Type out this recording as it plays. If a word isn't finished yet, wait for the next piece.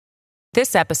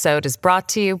This episode is brought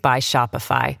to you by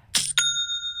Shopify.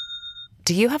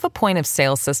 Do you have a point of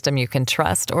sale system you can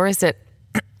trust, or is it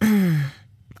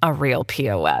a real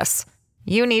POS?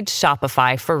 You need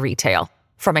Shopify for retail.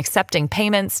 From accepting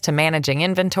payments to managing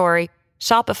inventory,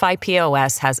 Shopify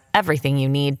POS has everything you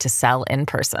need to sell in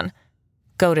person.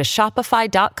 Go to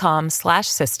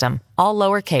shopify.com/system, all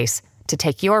lowercase, to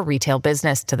take your retail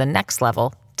business to the next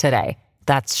level today.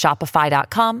 That's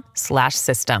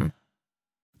shopify.com/system.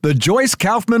 The Joyce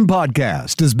Kaufman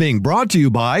Podcast is being brought to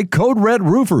you by Code Red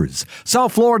Roofers,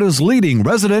 South Florida's leading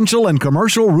residential and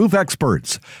commercial roof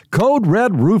experts. Code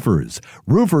Red Roofers,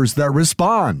 roofers that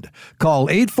respond. Call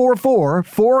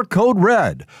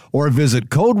 844-4CODE-RED or visit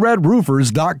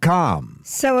CodeRedRoofers.com.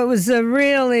 So it was a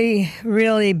really,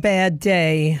 really bad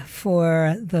day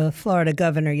for the Florida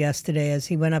governor yesterday as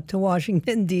he went up to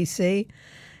Washington, D.C.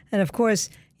 And of course,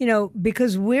 you know,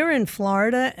 because we're in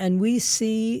Florida and we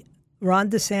see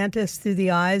Ron DeSantis through the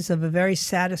eyes of a very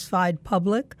satisfied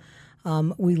public.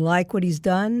 We like what he's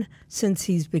done since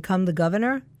he's become the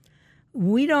governor.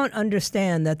 We don't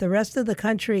understand that the rest of the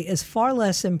country is far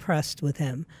less impressed with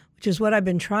him, which is what I've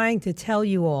been trying to tell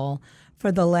you all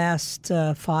for the last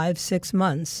 5-6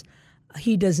 months.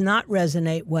 He does not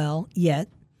resonate well yet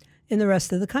in the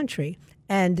rest of the country.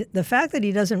 And the fact that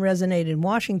he doesn't resonate in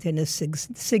Washington is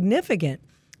significant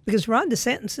because Ron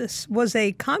DeSantis was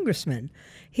a congressman.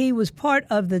 He was part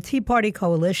of the Tea Party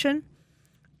coalition.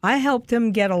 I helped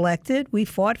him get elected. We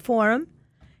fought for him.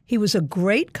 He was a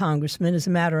great congressman, as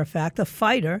a matter of fact, a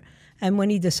fighter. And when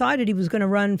he decided he was going to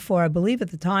run for, I believe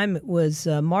at the time it was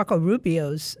Marco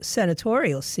Rubio's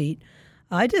senatorial seat,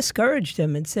 I discouraged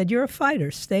him and said, "You're a fighter.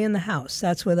 Stay in the House.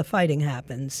 That's where the fighting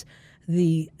happens.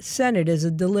 The Senate is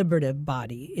a deliberative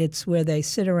body. It's where they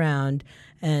sit around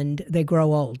and they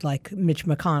grow old, like Mitch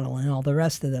McConnell and all the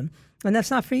rest of them. And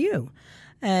that's not for you."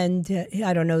 And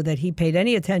I don't know that he paid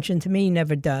any attention to me, he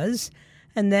never does.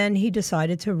 And then he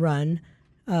decided to run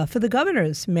for the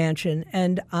governor's mansion.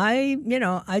 And I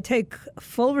take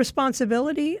full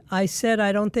responsibility. I said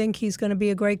I don't think he's going to be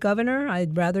a great governor.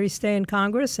 I'd rather he stay in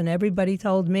Congress. And everybody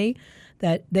told me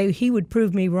that he would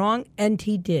prove me wrong, and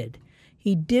he did.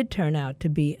 He did turn out to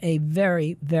be a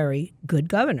very, very good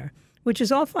governor, which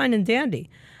is all fine and dandy.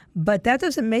 But that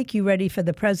doesn't make you ready for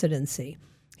the presidency.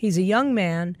 He's a young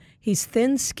man. He's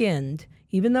thin-skinned.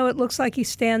 Even though it looks like he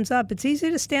stands up, it's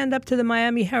easy to stand up to the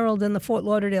Miami Herald and the Fort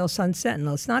Lauderdale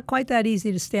Sun-Sentinel. It's not quite that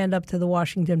easy to stand up to the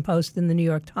Washington Post and the New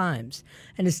York Times.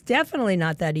 And it's definitely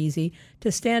not that easy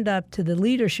to stand up to the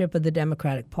leadership of the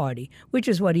Democratic Party, which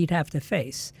is what he'd have to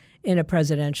face in a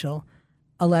presidential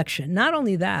election. Not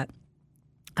only that,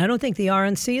 I don't think the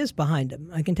RNC is behind him.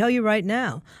 I can tell you right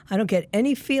now, I don't get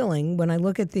any feeling when I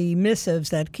look at the missives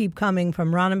that keep coming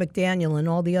from Ronna McDaniel and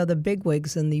all the other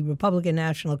bigwigs in the Republican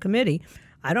National Committee.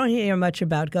 I don't hear much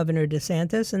about Governor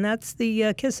DeSantis, and that's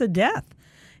the kiss of death.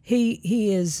 He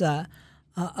is a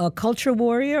culture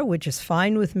warrior, which is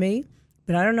fine with me.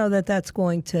 But I don't know that that's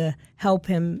going to help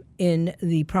him in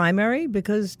the primary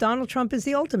because Donald Trump is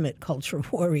the ultimate culture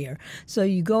warrior. So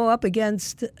you go up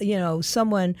against,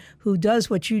 someone who does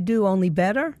what you do only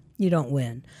better, you don't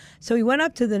win. So he went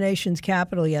up to the nation's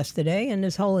capital yesterday, and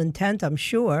his whole intent, I'm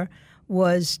sure,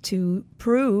 was to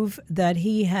prove that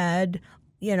he had,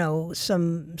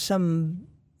 some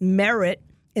merit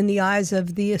in the eyes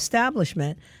of the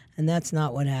establishment. And that's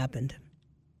not what happened.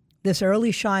 This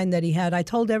early shine that he had, I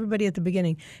told everybody at the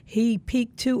beginning, he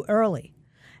peaked too early.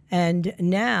 And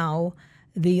now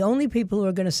the only people who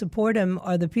are going to support him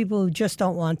are the people who just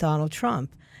don't want Donald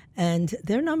Trump. And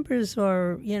their numbers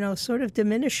are, sort of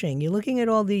diminishing. You're looking at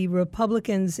all the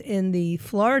Republicans in the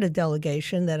Florida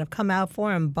delegation that have come out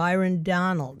for him, Byron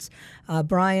Donalds,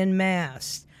 Brian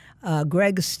Mast,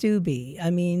 Greg Steube.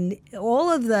 I mean,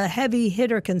 all of the heavy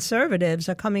hitter conservatives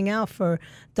are coming out for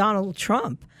Donald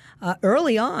Trump.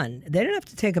 Early on, they didn't have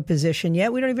to take a position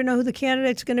yet. We don't even know who the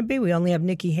candidate's going to be. We only have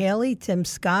Nikki Haley, Tim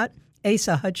Scott,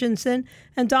 Asa Hutchinson,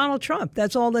 and Donald Trump.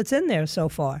 That's all that's in there so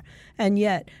far. And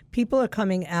yet, people are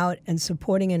coming out and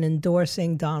supporting and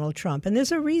endorsing Donald Trump. And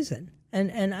there's a reason.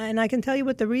 And I can tell you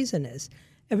what the reason is.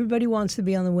 Everybody wants to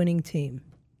be on the winning team.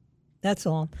 That's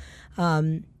all.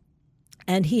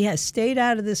 And he has stayed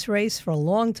out of this race for a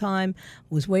long time,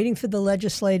 was waiting for the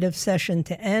legislative session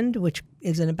to end, which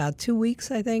is in about 2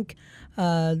 weeks, I think.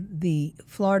 The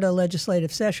Florida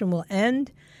legislative session will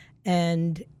end.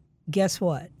 And guess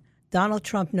what? Donald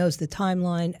Trump knows the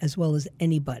timeline as well as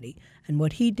anybody. And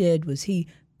what he did was he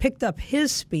picked up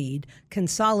his speed,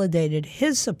 consolidated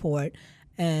his support,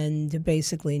 and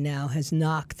basically now has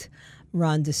knocked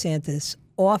Ron DeSantis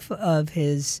off of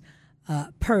his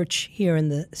perch here in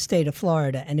the state of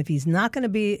Florida. And if he's not going to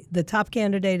be the top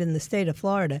candidate in the state of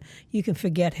Florida, you can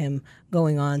forget him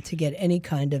going on to get any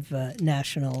kind of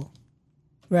national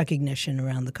recognition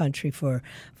around the country for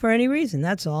any reason.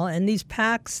 That's all. And these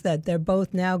PACs that they're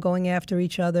both now going after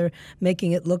each other,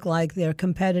 making it look like they're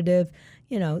competitive,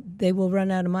 they will run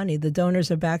out of money. The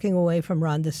donors are backing away from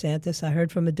Ron DeSantis. I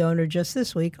heard from a donor just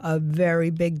this week, a very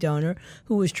big donor,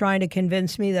 who was trying to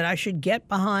convince me that I should get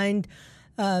behind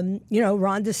Ron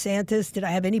DeSantis. Did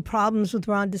I have any problems with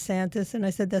Ron DeSantis? And I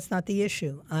said, that's not the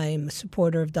issue. I'm a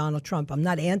supporter of Donald Trump. I'm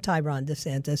not anti-Ron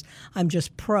DeSantis. I'm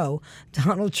just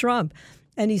pro-Donald Trump.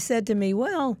 And he said to me,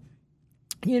 well,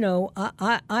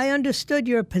 I understood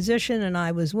your position and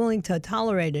I was willing to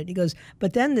tolerate it. He goes,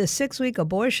 but then the 6-week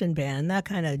abortion ban, that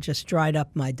kind of just dried up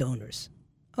my donors.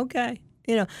 Okay.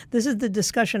 This is the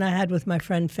discussion I had with my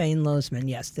friend Fane Lozman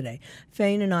yesterday.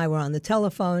 Fane and I were on the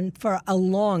telephone for a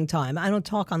long time. I don't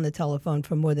talk on the telephone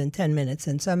for more than 10 minutes,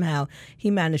 and somehow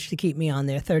he managed to keep me on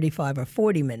there 35 or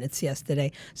 40 minutes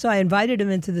yesterday. So I invited him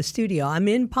into the studio. I'm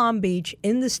in Palm Beach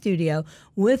in the studio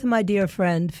with my dear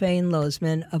friend Fane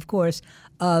Lozman, of course,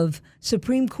 of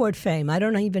Supreme Court fame. I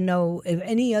don't even know if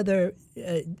any other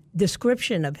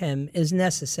description of him is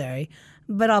necessary,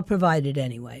 but I'll provide it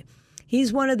anyway.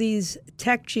 He's one of these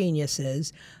tech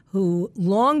geniuses who,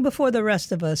 long before the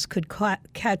rest of us could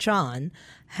catch on,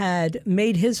 had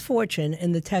made his fortune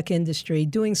in the tech industry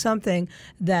doing something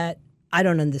that I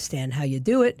don't understand how you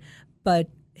do it, but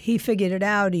he figured it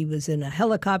out. He was in a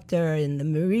helicopter, in the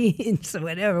Marines, or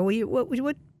whatever.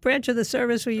 What branch of the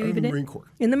service were you even in? Marine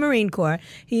Corps. In the Marine Corps.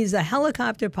 He's a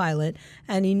helicopter pilot,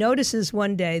 and he notices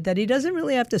one day that he doesn't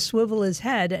really have to swivel his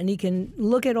head, and he can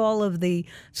look at all of the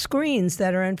screens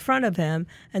that are in front of him.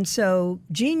 And so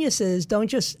geniuses don't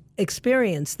just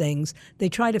experience things. They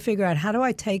try to figure out, how do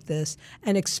I take this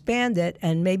and expand it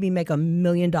and maybe make $1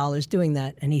 million doing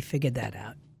that? And he figured that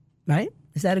out, right?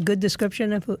 Is that a good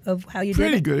description of how you did it?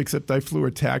 Pretty good, except I flew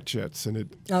attack jets, and it.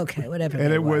 Okay, whatever.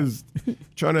 And it was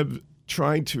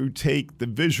trying to take the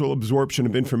visual absorption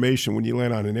of information when you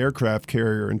land on an aircraft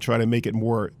carrier and try to make it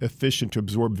more efficient to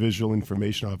absorb visual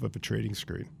information off of a trading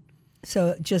screen.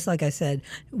 So just like I said,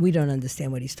 we don't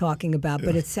understand what he's talking about,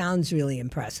 but it sounds really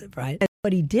impressive, right? And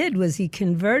what he did was he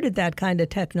converted that kind of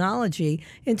technology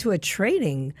into a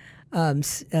trading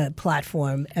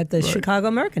platform at the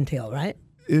Chicago Mercantile, right?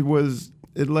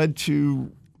 It led to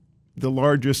the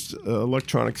largest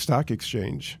electronic stock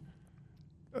exchange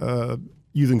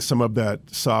using some of that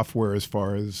software. As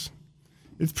far as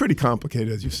it's pretty complicated,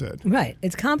 as you said. Right.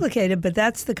 It's complicated, but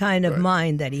that's the kind of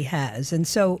mind that he has. And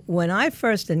so when I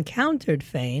first encountered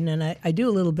Fane, and I do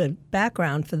a little bit of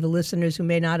background for the listeners who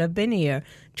may not have been here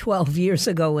 12 years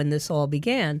ago when this all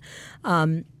began,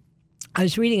 I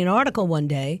was reading an article one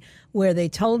day where they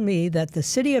told me that the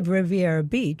city of Riviera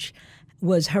Beach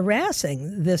was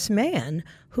harassing this man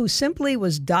who simply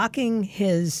was docking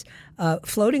his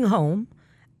floating home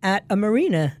at a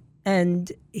marina,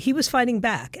 and he was fighting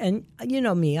back. And you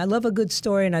know me, I love a good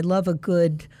story, and I love a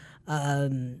good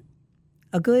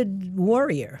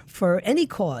warrior for any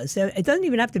cause. It doesn't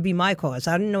even have to be my cause.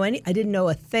 I didn't know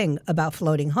a thing about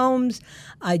floating homes.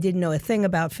 I didn't know a thing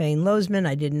about Fane Lozman.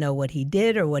 I didn't know what he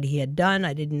did or what he had done.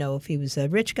 I didn't know if he was a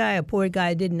rich guy, a poor guy.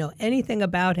 I didn't know anything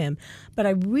about him. But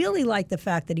I really liked the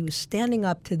fact that he was standing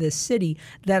up to this city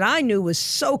that I knew was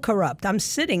so corrupt. I'm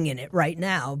sitting in it right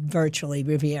now, virtually,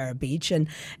 Riviera Beach, and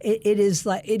it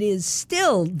is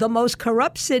still the most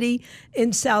corrupt city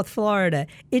in South Florida.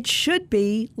 It should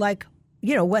be like,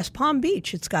 West Palm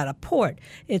Beach. It's got a port.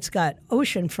 It's got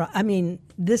oceanfront. I mean,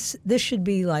 this should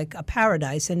be like a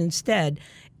paradise, and instead,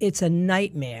 it's a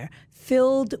nightmare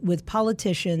filled with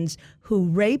politicians who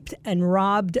raped and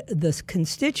robbed the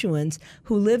constituents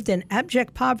who lived in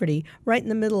abject poverty right in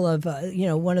the middle of,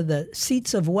 one of the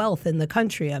seats of wealth in the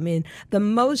country. I mean, the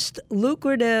most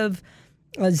lucrative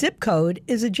zip code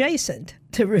is adjacent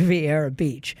to Riviera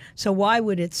Beach. So why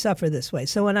would it suffer this way?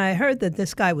 So when I heard that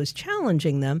this guy was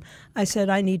challenging them, I said,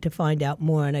 I need to find out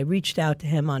more. And I reached out to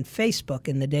him on Facebook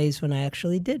in the days when I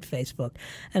actually did Facebook.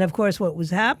 And of course, what was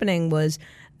happening was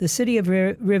the city of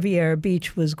Riviera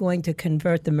Beach was going to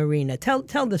convert the marina. Tell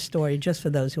the story just for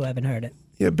those who haven't heard it.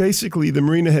 Yeah, basically the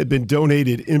marina had been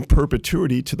donated in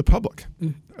perpetuity to the public.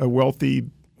 A wealthy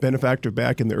benefactor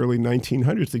back in the early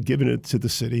 1900s had given it to the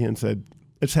city and said,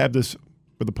 let's have this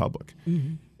for the public.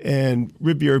 Mm-hmm. And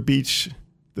Riviera Beach,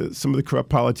 some of the corrupt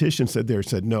politicians said,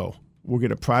 no, we're going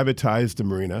to privatize the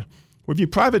marina. Well, if you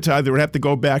privatize it, it would have to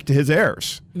go back to his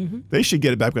heirs. Mm-hmm. They should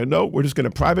get it back. But no, we're just going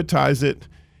to privatize it,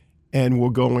 and we're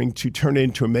going to turn it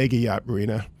into a mega yacht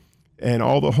marina. and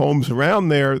all the homes around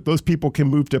there, those people can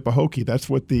move to Pahokee. That's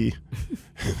what the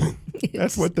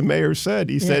that's what the mayor said.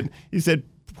 He said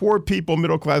poor people,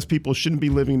 middle class people shouldn't be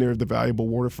living near the valuable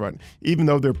waterfront, even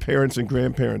though their parents and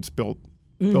grandparents built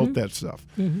that stuff.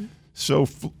 So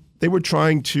they were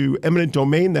trying to eminent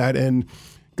domain that, and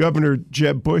Governor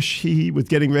Jeb Bush, he was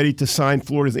getting ready to sign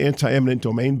Florida's anti-eminent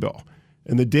domain bill.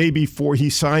 And the day before he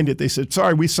signed it, they said,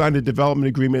 sorry, we signed a development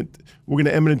agreement. We're going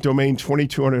to eminent domain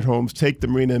 2,200 homes, take the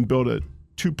marina, and build a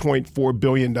 $2.4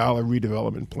 billion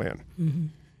redevelopment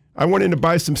plan. I went in to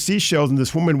buy some seashells, and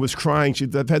this woman was crying.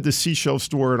 I've had this seashell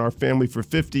store in our family for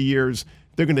 50 years.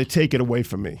 They're going to take it away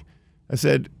from me. I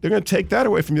said, they're going to take that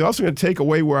away from you. They're also going to take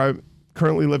away where I'm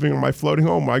currently living in my floating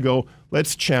home. I go,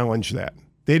 let's challenge that.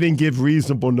 They didn't give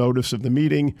reasonable notice of the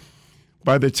meeting.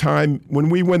 By the time, when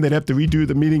we win, they'd have to redo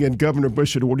the meeting, and Governor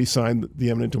Bush had already signed the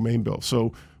eminent domain bill.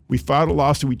 So we filed a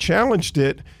lawsuit. We challenged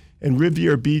it, and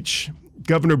Riviera Beach,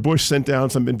 Governor Bush sent down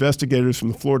some investigators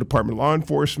from the Florida Department of Law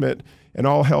Enforcement, and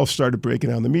all hell started breaking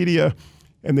out in the media.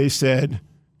 And they said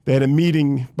they had a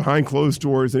meeting behind closed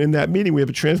doors, and in that meeting, we have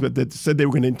a transcript that said they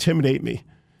were going to intimidate me.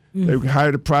 They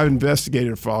hired a private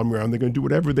investigator to follow me around. They're going to do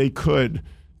whatever they could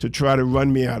to try to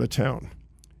run me out of town.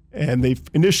 And they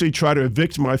initially tried to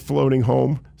evict my floating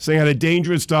home, saying I had a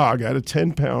dangerous dog. I had a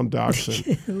 10-pound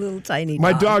dachshund. A little tiny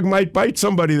My dog. dog might bite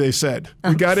somebody, they said.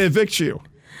 We got to evict you.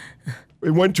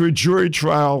 We went to a jury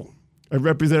trial. I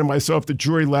represented myself. The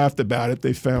jury laughed about it.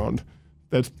 They found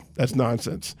that's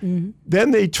nonsense.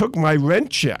 Then they took my rent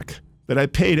check that I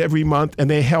paid every month, and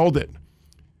they held it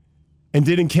and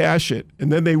didn't cash it.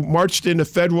 And then they marched into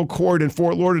federal court in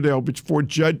Fort Lauderdale before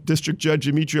District Judge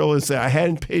Demetriou and said I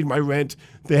hadn't paid my rent.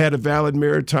 They had a valid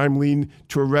maritime lien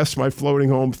to arrest my floating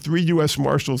home. 3 U.S.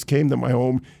 Marshals came to my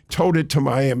home, towed it to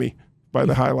Miami by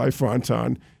the High Life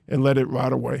Fronton, and let it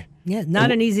rot away. Yeah,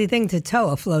 not an easy thing to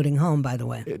tow a floating home, by the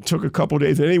way. It took a couple of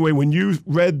days. Anyway, when you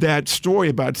read that story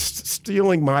about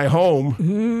stealing my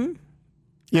home,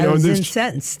 I was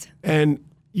incensed. And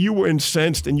you were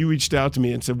incensed, and you reached out to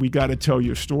me and said, we got to tell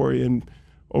your story. And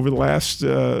over the last,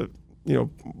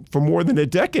 for more than a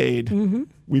decade,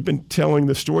 we've been telling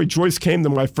the story. Joyce came to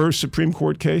my first Supreme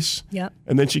Court case,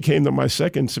 and then she came to my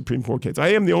second Supreme Court case. I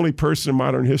am the only person in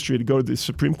modern history to go to the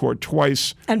Supreme Court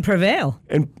twice. And prevail.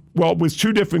 And, well, with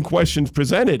 2 different questions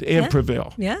presented and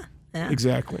prevail. Yeah.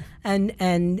 Exactly.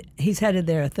 And he's headed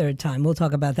there a third time. We'll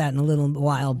talk about that in a little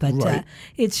while. But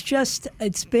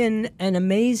it's been an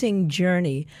amazing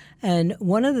journey. And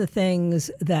one of the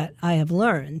things that I have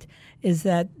learned is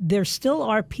that there still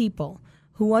are people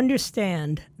who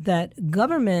understand that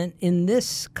government in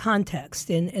this context,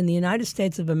 in the United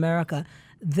States of America,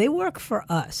 they work for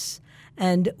us.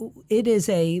 And it is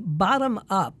a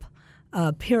bottom-up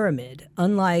pyramid,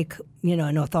 unlike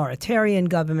an authoritarian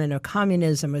government or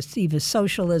communism or even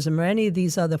socialism or any of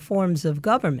these other forms of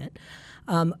government.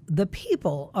 The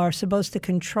people are supposed to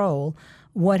control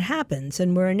what happens,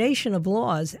 and we're a nation of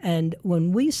laws. And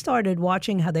when we started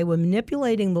watching how they were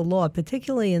manipulating the law,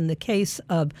 particularly in the case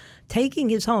of taking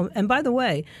his home, and by the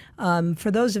way,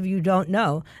 for those of you who don't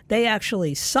know, they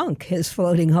actually sunk his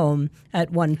floating home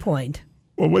at one point.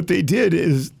 Well, what they did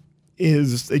is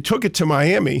they took it to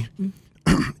Miami.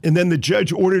 And then the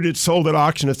judge ordered it sold at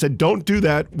auction and said, don't do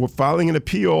that. We're filing an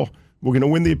appeal. We're going to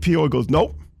win the appeal. He goes,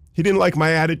 nope. He didn't like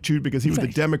my attitude because he was a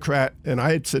Democrat, and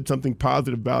I had said something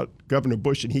positive about Governor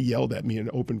Bush, and he yelled at me in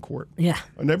open court. Yeah.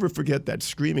 I'll never forget that,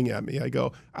 screaming at me. I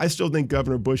go, I still think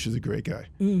Governor Bush is a great guy.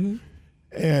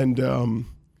 And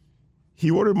he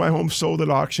ordered my home sold at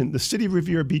auction. The city of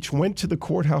Riviera Beach went to the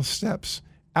courthouse steps,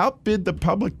 outbid the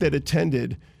public that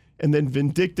attended, and then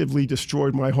vindictively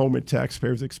destroyed my home at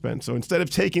taxpayers' expense. So instead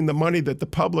of taking the money that the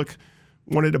public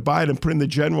wanted to buy it and put in the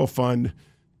general fund,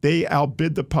 they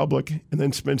outbid the public and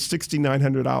then spent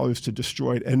 $6,900 to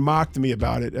destroy it and mocked me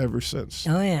about it ever since.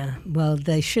 Oh, yeah. Well,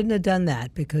 they shouldn't have done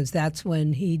that, because that's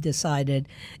when he decided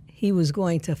he was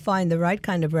going to find the right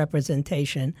kind of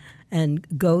representation and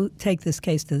go take this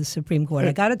case to the Supreme Court.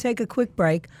 I got to take a quick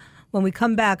break. When we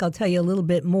come back, I'll tell you a little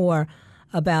bit more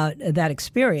about that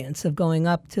experience of going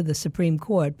up to the Supreme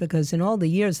Court, because in all the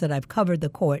years that I've covered the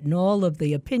court and all of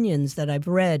the opinions that I've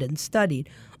read and studied,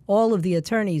 all of the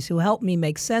attorneys who helped me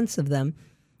make sense of them,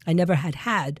 I never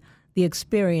had the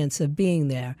experience of being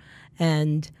there.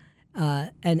 And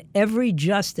every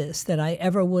justice that I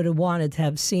ever would have wanted to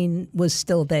have seen was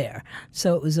still there.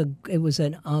 So it was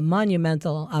a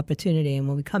monumental opportunity. And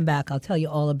when we come back, I'll tell you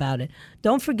all about it.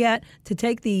 Don't forget to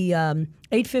take the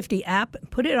 850 app,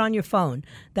 put it on your phone.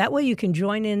 That way you can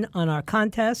join in on our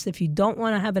contest. If you don't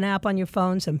want to have an app on your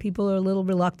phone, some people are a little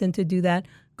reluctant to do that.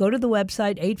 Go to the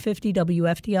website,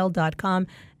 850wftl.com,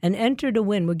 and enter to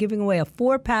win. We're giving away a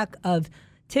 4-pack of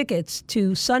tickets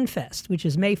to Sunfest, which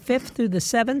is May 5th through the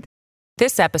 7th.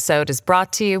 This episode is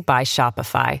brought to you by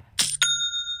Shopify.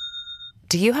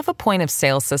 Do you have a point of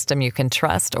sale system you can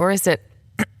trust, or is it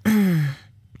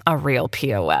a real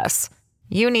POS?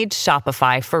 You need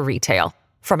Shopify for retail.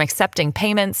 From accepting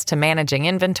payments to managing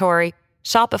inventory,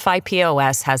 Shopify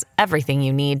POS has everything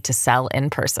you need to sell in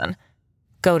person.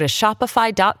 Go to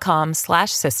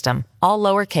shopify.com/system, all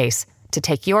lowercase, to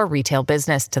take your retail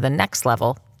business to the next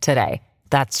level today.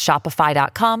 That's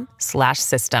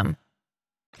shopify.com/system.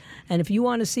 And if you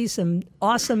want to see some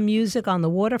awesome music on the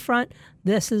waterfront,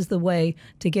 this is the way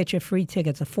to get your free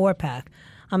tickets, a 4-pack.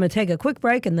 I'm going to take a quick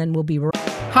break, and then we'll be right back.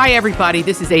 Hi, everybody.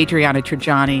 This is Adriana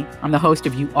Trajani. I'm the host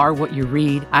of You Are What You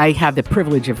Read. I have the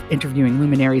privilege of interviewing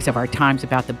luminaries of our times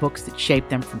about the books that shaped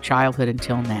them from childhood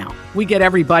until now. We get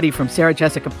everybody from Sarah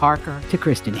Jessica Parker to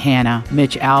Kristen Hanna,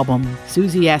 Mitch Albom,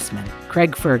 Susie Essman,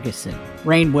 Craig Ferguson,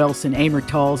 Rainn Wilson, Amor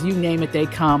Tolls, you name it, they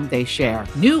come, they share.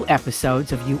 New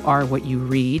episodes of You Are What You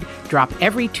Read drop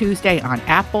every Tuesday on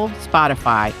Apple,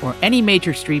 Spotify, or any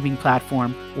major streaming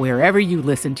platform wherever you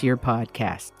listen to your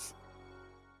podcasts.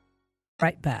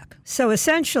 Right back. So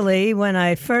essentially, when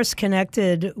I first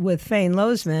connected with Fane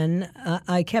Lozman,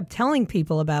 I kept telling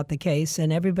people about the case,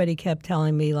 and everybody kept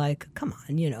telling me, like, come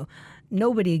on,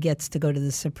 nobody gets to go to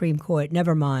the Supreme Court,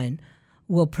 never mind,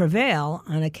 will prevail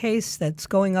on a case that's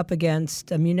going up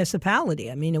against a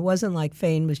municipality. I mean, it wasn't like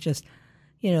Fane was just,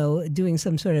 doing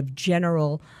some sort of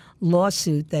general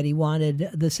lawsuit that he wanted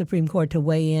the Supreme Court to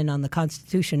weigh in on the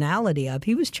constitutionality of.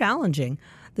 He was challenging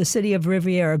the city of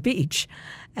Riviera Beach.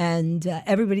 And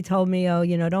everybody told me,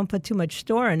 don't put too much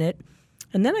store in it.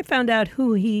 And then I found out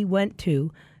who he went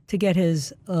to get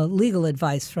his legal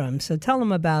advice from. So tell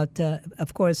him about,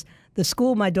 of course, the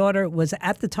school my daughter was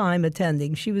at the time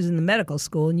attending. She was in the medical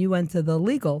school, and you went to the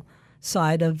legal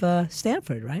side of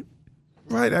Stanford, right?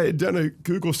 Right. I had done a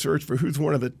Google search for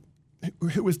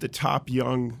who was the top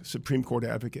young Supreme Court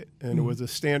advocate. And it was a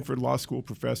Stanford Law School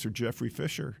professor, Jeffrey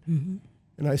Fisher. Mm-hmm.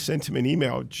 And I sent him an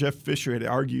email. Jeff Fisher had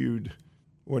argued,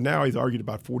 well, now he's argued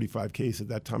about 45 cases. At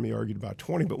that time, he argued about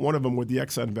 20, but one of them was the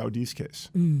Exxon Valdez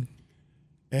case. Mm.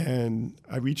 And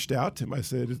I reached out to him. I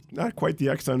said, it's not quite the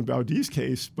Exxon Valdez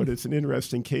case, but it's an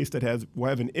interesting case that will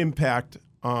have an impact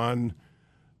on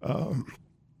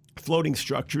floating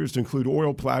structures to include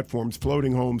oil platforms,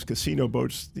 floating homes, casino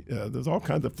boats. There's all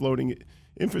kinds of floating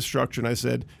infrastructure. And I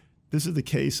said, this is the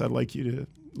case I'd like you to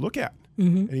look at.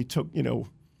 Mm-hmm. And he took,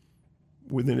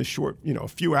 within a short, a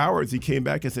few hours, he came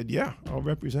back and said, yeah, I'll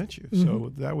represent you. Mm-hmm.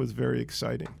 So that was very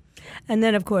exciting. And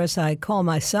then, of course, I called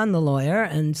my son, the lawyer,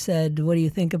 and said, what do you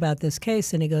think about this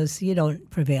case? And he goes, you don't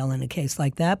prevail in a case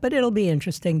like that, but it'll be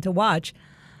interesting to watch.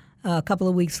 A couple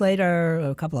of weeks later, or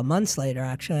a couple of months later,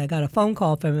 actually, I got a phone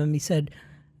call from him. He said,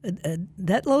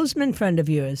 that Lozman friend of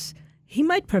yours, he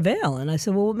might prevail. And I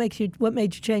said, well, what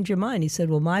made you change your mind? He said,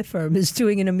 well, my firm is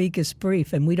doing an amicus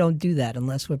brief, and we don't do that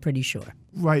unless we're pretty sure.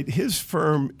 Right. His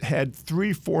firm had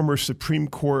 3 former Supreme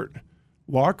Court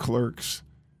law clerks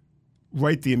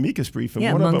write the amicus brief. And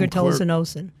one Munger, of them Tolles, and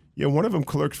Olson. Yeah, one of them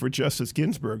clerks for Justice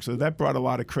Ginsburg. So that brought a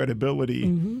lot of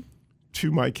credibility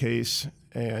to my case.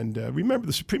 And remember,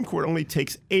 the Supreme Court only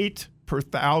takes 8 per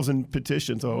 1,000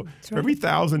 petitions. So for every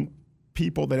 1,000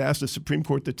 people that ask the Supreme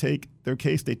Court to take their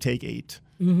case, they take 8.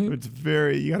 Mm-hmm. So it's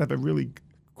you got to have a really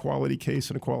quality case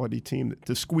and a quality team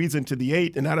to squeeze into the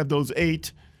 8. And out of those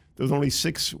 8, there's only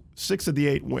 6 of the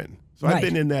 8 win. So I've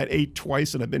been in that 8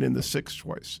 twice, and I've been in the 6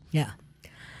 twice. Yeah.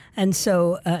 And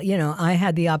so, I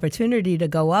had the opportunity to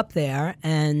go up there,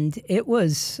 and it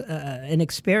was an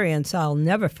experience I'll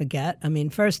never forget. I mean,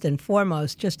 first and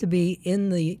foremost, just to be in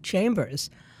the chambers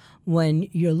when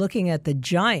you're looking at the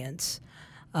giants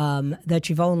that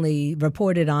you've only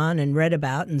reported on and read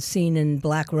about and seen in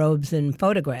black robes and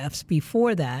photographs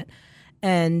before that.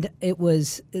 And it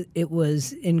was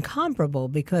incomparable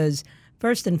because,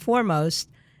 first and foremost,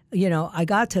 I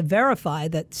got to verify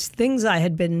that things I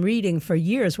had been reading for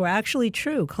years were actually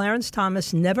true. Clarence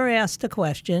Thomas never asked a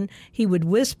question. He would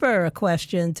whisper a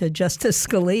question to Justice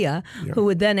Scalia, who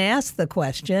would then ask the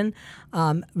question.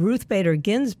 Ruth Bader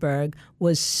Ginsburg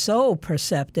was so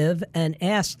perceptive and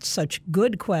asked such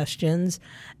good questions.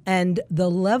 And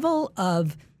the level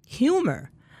of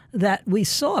humor that we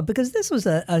saw, because this was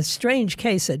a strange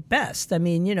case at best. I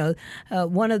mean,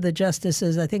 one of the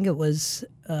justices, I think it was,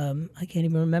 I can't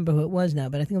even remember who it was now,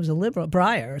 but I think it was a liberal,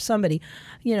 Breyer or somebody,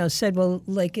 said, well,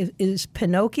 like, is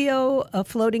Pinocchio a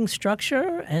floating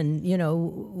structure? And,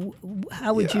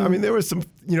 how would you? I mean, there was some,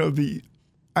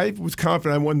 I was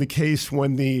confident I won the case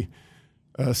when the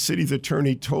city's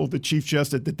attorney told the Chief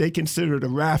Justice that they considered a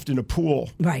raft in a pool.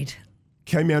 Right.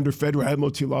 Came under federal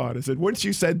admiralty law. And I said, once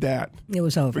you said that, it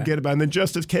was over. Forget about it. And then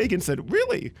Justice Kagan said,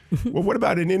 really? Well, what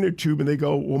about an inner tube? And they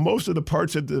go, well, most of the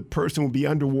parts of the person will be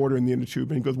underwater in the inner tube.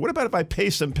 And he goes, what about if I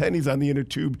pay some pennies on the inner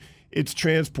tube? It's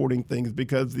transporting things,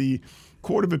 because the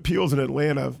Court of Appeals in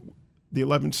Atlanta, the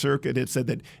 11th Circuit, had said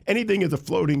that anything is a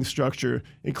floating structure,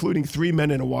 including 3 men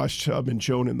in a wash tub and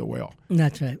Joan in the whale.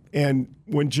 That's right. And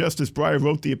when Justice Breyer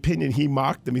wrote the opinion, he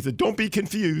mocked them. He said, don't be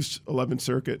confused, 11th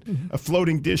Circuit. A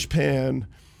floating dishpan,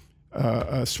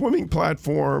 a swimming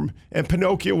platform, and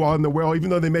Pinocchio on the whale, even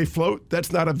though they may float,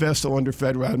 that's not a vessel under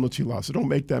federal admiralty law. So don't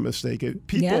make that mistake.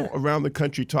 People around the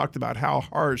country talked about how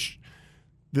harsh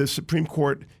the Supreme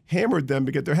Court hammered them,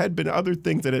 because there had been other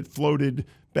things that had floated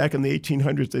back in the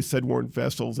 1800s they said weren't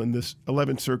vessels, and this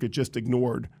 11th Circuit just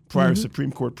ignored prior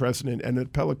Supreme Court precedent, and the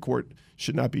appellate court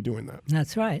should not be doing that.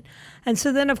 That's right. And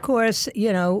so then, of course,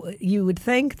 you would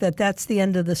think that that's the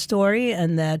end of the story,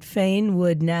 and that Fain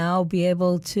would now be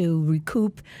able to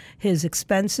recoup his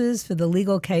expenses for the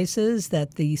legal cases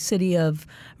that the city of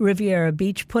Riviera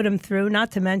Beach put him through, not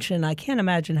to mention, I can't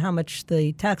imagine how much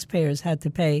the taxpayers had to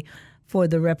pay for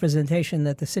the representation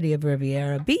that the city of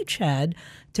Riviera Beach had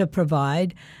to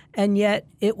provide, and yet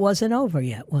it wasn't over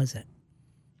yet, was it?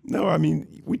 No, I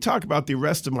mean, we talk about the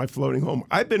arrest of my floating home.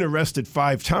 I've been arrested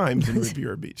 5 times in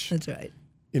Riviera Beach. That's right.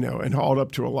 And hauled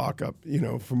up to a lockup,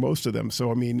 for most of them. So,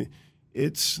 I mean,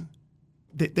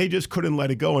 they just couldn't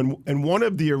let it go. And one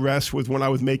of the arrests was when I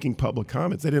was making public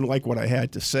comments. They didn't like what I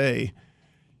had to say,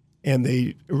 and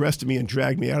they arrested me and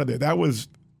dragged me out of there. That was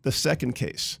the second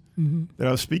case. That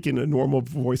I was speaking in a normal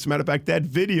voice. As a matter of fact, that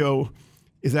video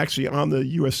is actually on the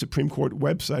U.S. Supreme Court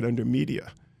website under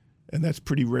media. And that's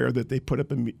pretty rare that they put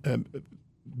up a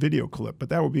video clip. But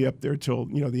that will be up there till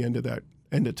the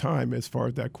end of time as far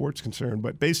as that court's concerned.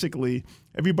 But basically,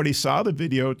 everybody saw the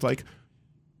video. It's like,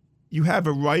 you have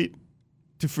a right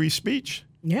to free speech.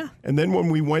 Yeah. And then when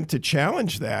we went to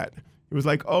challenge that, it was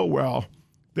like, oh, well,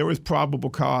 there was probable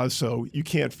cause, so you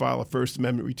can't file a First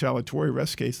Amendment retaliatory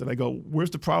arrest case. And I go, where's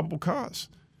the probable cause?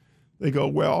 They go,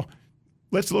 well,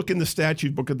 let's look in the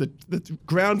statute book of the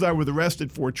grounds I was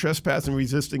arrested for, trespass and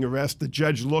resisting arrest. The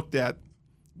judge looked at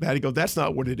that. He goes, that's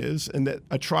not what it is. And that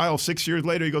a trial 6 years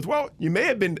later, he goes, well, you may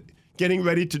have been getting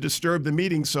ready to disturb the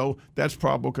meeting, so that's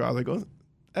probable cause. I go,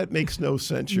 that makes no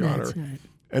sense, Your Honor. Right.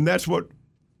 And that's what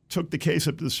took the case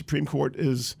up to the Supreme Court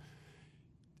is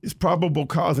probable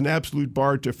cause an absolute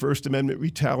bar to First Amendment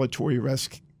retaliatory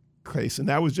arrest case. And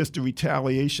that was just the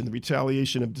retaliation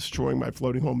of destroying my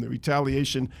floating home, the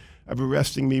retaliation of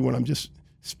arresting me when I'm just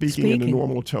speaking in a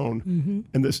normal tone.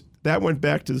 And that went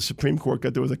back to the Supreme Court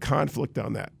because there was a conflict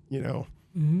on that,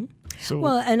 So,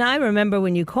 well, and I remember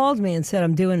when you called me and said,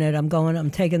 I'm doing it,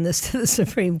 I'm taking this to the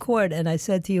Supreme Court. And I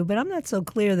said to you, but I'm not so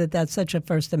clear that that's such a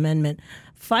First Amendment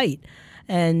fight.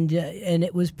 And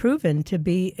it was proven to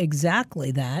be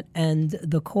exactly that. And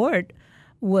the court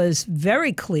was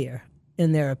very clear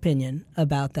in their opinion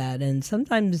about that. And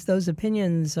sometimes those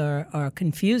opinions are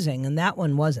confusing, and that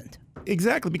one wasn't.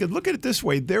 Exactly, because look at it this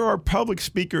way. There are public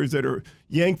speakers that are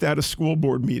yanked out of school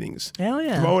board meetings,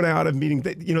 thrown out of meetings.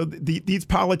 These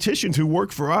politicians who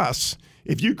work for us,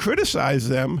 if you criticize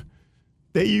them,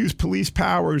 they use police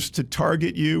powers to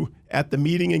target you at the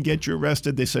meeting and get you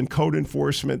arrested. They send code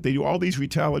enforcement. They do all these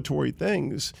retaliatory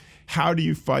things. How do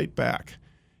you fight back?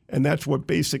 And that's what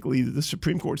basically the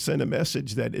Supreme Court sent a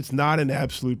message that it's not an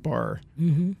absolute bar.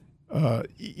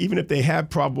 Even if they have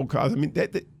probable cause. I mean,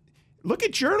 look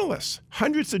at journalists.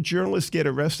 Hundreds of journalists get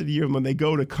arrested a year when they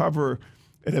go to cover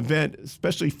an event,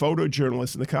 especially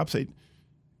photojournalists, and the cops say,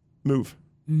 move.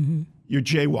 You're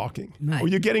jaywalking. Right. Or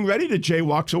you're getting ready to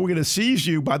jaywalk, so we're going to seize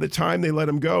you. By the time they let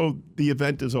them go, the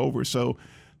event is over. So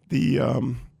the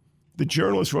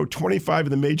journalists wrote, 25 of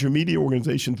the major media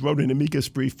organizations wrote an amicus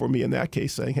brief for me in that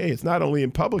case saying, hey, it's not only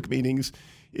in public meetings,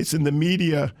 it's in the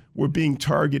media. We're being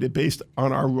targeted based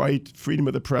on our right, freedom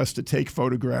of the press, to take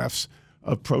photographs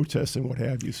of protests and what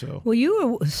have you. So, well,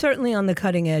 you were certainly on the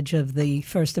cutting edge of the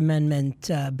First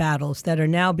Amendment battles that are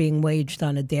now being waged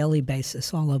on a daily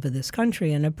basis all over this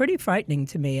country, and are pretty frightening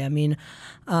to me. I mean,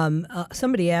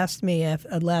 somebody asked me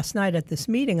last night at this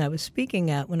meeting I was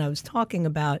speaking at when I was talking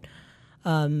about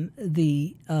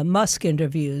the Musk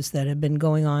interviews that have been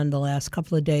going on the last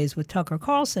couple of days with Tucker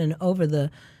Carlson over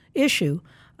the issue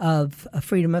of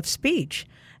freedom of speech,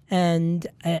 and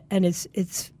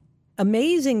it's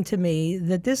amazing to me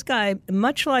that this guy,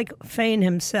 much like Fain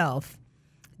himself,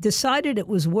 decided it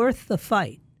was worth the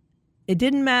fight. It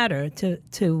didn't matter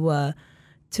to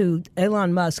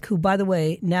Elon Musk, who, by the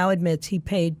way, now admits he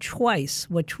paid twice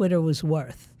what Twitter was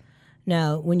worth.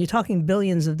 Now, when you're talking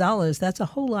billions of dollars, that's a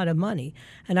whole lot of money.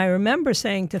 And I remember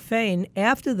saying to Fain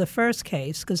after the first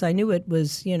case, because I knew it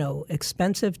was,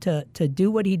 expensive to do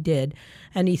what he did,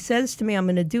 and he says to me, I'm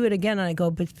going to do it again. And I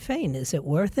go, but Fain, is it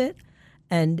worth it?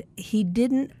 And he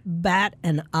didn't bat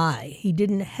an eye. He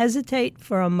didn't hesitate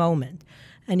for a moment.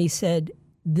 And he said,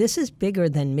 this is bigger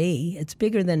than me. It's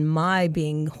bigger than my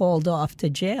being hauled off to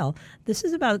jail. This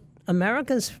is about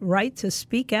America's right to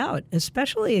speak out,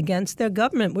 especially against their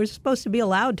government. We're supposed to be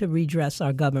allowed to redress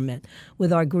our government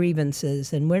with our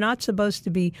grievances, and we're not supposed to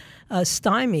be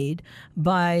stymied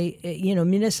by,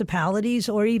 municipalities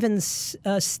or even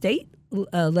state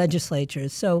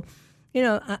legislatures. So,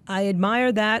 I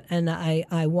admire that, and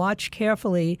I watch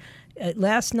carefully.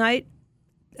 Last night,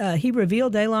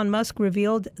 Elon Musk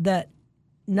revealed that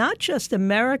not just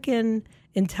American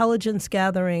intelligence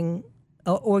gathering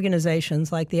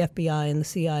organizations like the FBI and the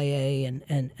CIA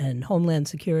and Homeland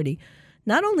Security,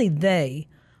 not only they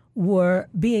were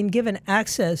being given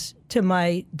access to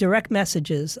my direct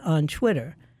messages on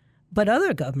Twitter, but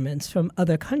other governments from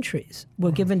other countries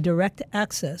were given direct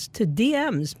access to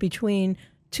DMs between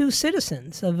two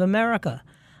citizens of America.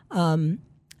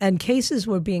 And cases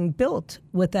were being built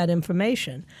with that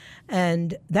information.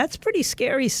 And that's pretty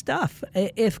scary stuff.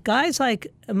 If guys like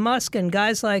Musk and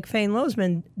guys like Fain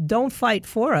Lozman don't fight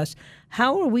for us,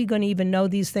 how are we going to even know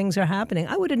these things are happening?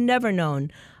 I would have never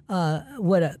known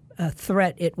what a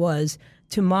threat it was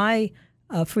to my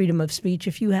freedom of speech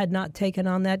if you had not taken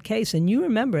on that case. And you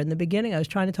remember in the beginning, I was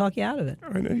trying to talk you out of it.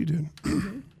 I know you did.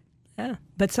 Yeah.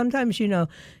 But sometimes, you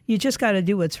just got to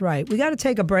do what's right. We got to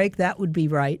take a break. That would be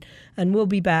right. And we'll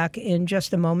be back in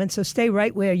just a moment. So stay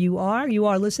right where you are. You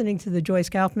are listening to The Joyce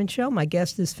Kaufman Show. My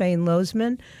guest is Fain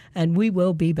Lozman, and we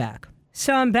will be back.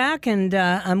 So I'm back, and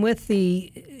I'm with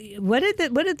what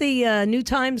did the New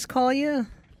Times call you?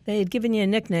 They had given you a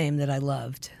nickname that I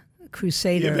loved.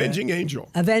 Crusader. The Avenging Angel.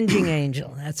 Avenging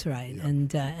Angel, that's right.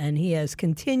 Yeah. And he has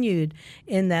continued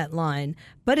in that line.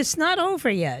 But it's not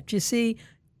over yet. You see,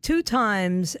 2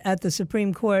 times at the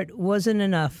Supreme Court wasn't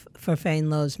enough for Fain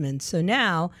Lozman. So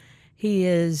now he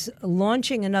is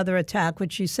launching another attack,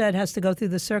 which you said has to go through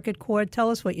the circuit court. Tell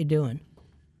us what you're doing.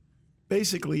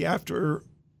 Basically, after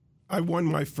I won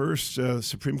my first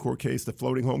Supreme Court case, the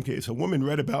floating home case, a woman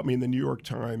read about me in the New York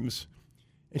Times,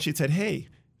 and she said, hey,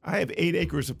 I have 8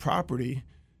 acres of property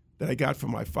that I got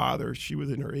from my father. She was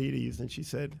in her 80s, and she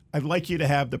said, I'd like you to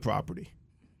have the property.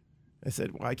 I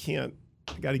said, well, I can't.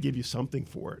 I got to give you something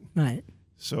for it. Right.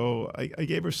 So I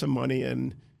gave her some money,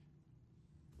 and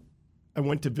I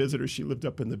went to visit her. She lived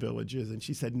up in the Villages, and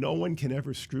she said, no one can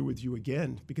ever screw with you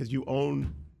again because you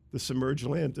own the submerged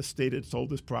land. The state had sold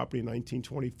this property in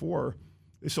 1924.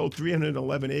 They sold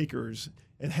 311 acres,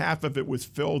 and half of it was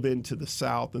filled into the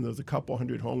south, and there was a couple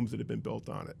hundred homes that had been built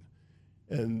on it.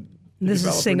 And the this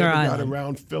is Singer never Island. got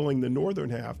around filling the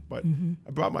northern half, but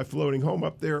I brought my floating home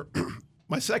up there.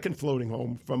 My second floating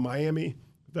home from Miami,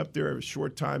 up there a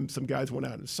short time. Some guys went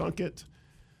out and sunk it.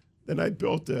 Then I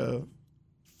built a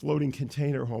floating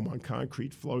container home on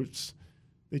concrete floats.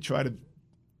 They try to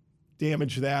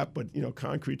damage that, but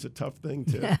concrete's a tough thing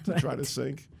to try to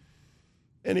sink.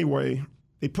 Anyway,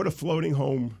 they put a floating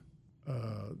home.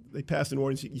 They passed an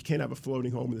ordinance: you can't have a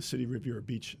floating home in the city of Riviera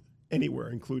Beach anywhere,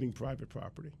 including private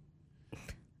property.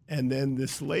 And then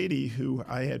this lady who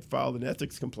I had filed an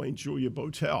ethics complaint, Julia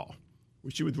Botel,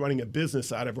 where she was running a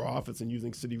business out of her office and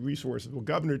using city resources. Well,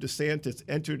 Governor DeSantis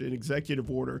entered an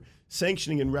executive order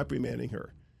sanctioning and reprimanding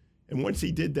her. And once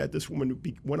he did that, this woman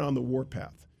went on the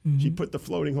warpath. She put the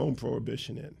floating home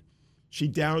prohibition in. She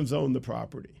downzoned the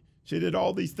property. She did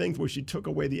all these things where she took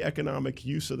away the economic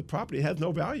use of the property. It has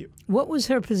no value. What was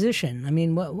her position? I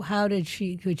mean, could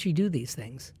she do these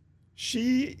things?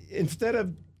 She, instead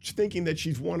of thinking that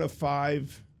she's one of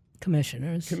 5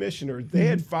 commissioners. They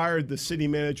had fired the city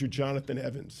manager, Jonathan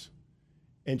Evans,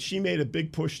 and she made a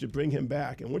big push to bring him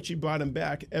back. And when she brought him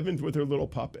back, Evans was her little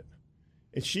puppet.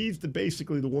 And she's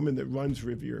basically the woman that runs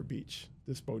Riviera Beach,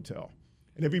 this motel.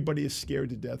 And everybody is scared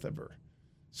to death of her.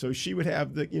 So she would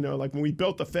have like when we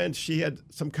built the fence, she had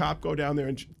some cop go down there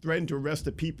and threaten to arrest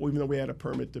the people, even though we had a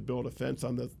permit to build a fence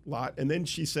on the lot. And then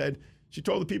she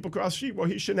told the people across the street, well,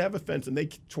 he shouldn't have a fence. And they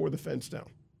tore the fence down.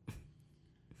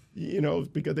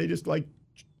 Because they just like,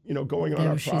 going on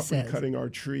our property, cutting our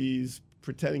trees,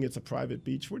 pretending it's a private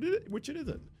beach, which it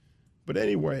isn't. But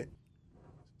anyway,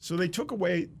 so they took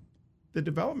away the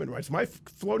development rights. My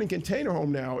floating container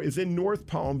home now is in North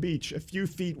Palm Beach, a few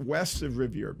feet west of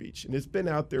Riviera Beach. And it's been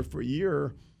out there for a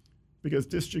year because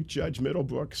District Judge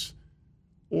Middlebrooks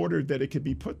ordered that it could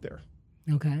be put there.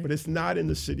 Okay. But it's not in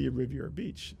the city of Riviera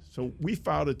Beach. So we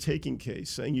filed a taking case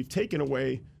saying you've taken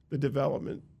away the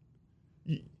development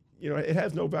it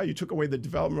has no value. You took away the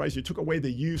development rights. You took away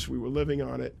the use. We were living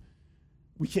on it.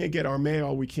 We can't get our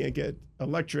mail. We can't get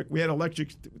electric. We had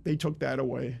electric. They took that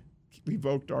away,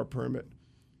 revoked our permit.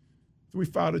 So we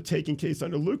filed a taking case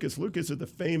under Lucas. Lucas is the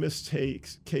famous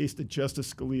case that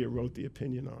Justice Scalia wrote the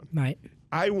opinion on. Right.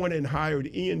 I went and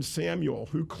hired Ian Samuel,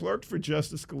 who clerked for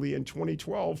Justice Scalia in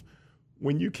 2012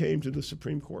 when you came to the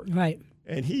Supreme Court. Right.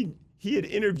 And he had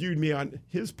interviewed me on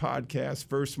his podcast,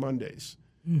 First Mondays,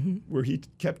 where he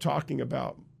kept talking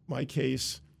about my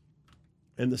case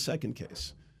and the second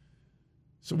case.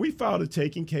 So we filed a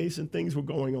taking case and things were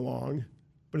going along.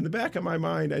 But in the back of my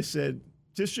mind, I said,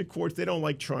 district courts, they don't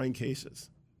like trying cases.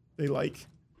 They like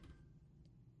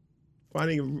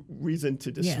finding a reason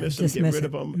to dismiss them, get rid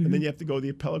of them, and then you have to go to the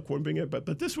appellate court and bring it.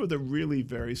 But this was a really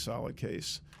very solid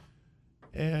case.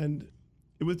 And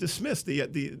it was dismissed.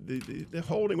 The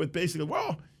holding was basically,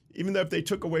 well, even though if they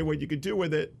took away what you could do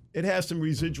with it, it has some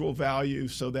residual value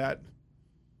so that...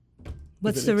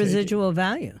 What's the residual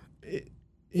value?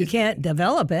 You can't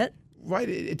develop it. Right.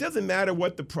 It doesn't matter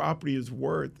what the property is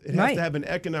worth. It has to have an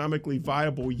economically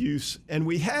viable use, and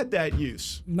we had that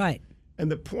use. Right.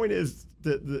 And the point is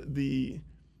that the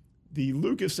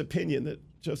Lucas opinion that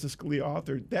Justice Scalia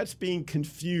authored, that's being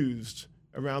confused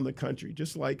around the country.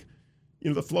 Just like,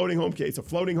 the floating home case. A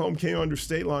floating home came under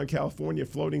state law in California. A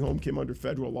floating home came under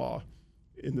federal law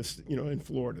in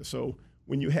Florida. So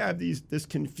when you have this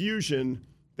confusion,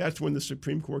 that's when the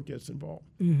Supreme Court gets involved.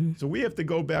 So we have to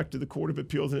go back to the Court of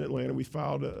Appeals in Atlanta. We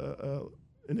filed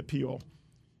an appeal.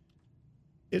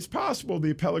 It's possible the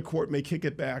appellate court may kick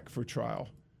it back for trial.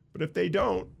 But if they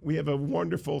don't, we have a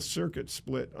wonderful circuit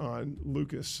split on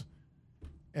Lucas.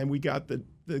 And we got the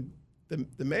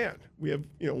man. We have,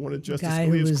 one of Justice guy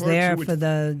Scalia's who was clerks there who for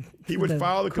the he would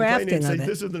file the complaint and say, of it.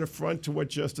 this is an affront to what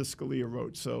Justice Scalia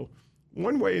wrote. So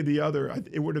one way or the other,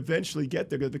 it would eventually get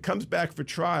there. If it comes back for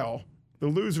trial, the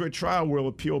loser at trial will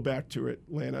appeal back to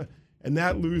Atlanta, and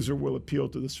that loser will appeal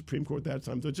to the Supreme Court that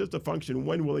time. So it's just a function,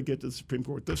 when will it get to the Supreme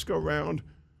Court this go round,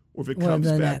 or if it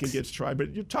comes back and gets tried.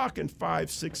 But you're talking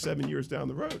 5, 6, 7 years down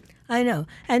the road. I know.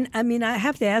 And I mean, I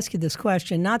have to ask you this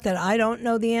question, not that I don't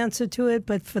know the answer to it,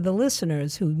 but for the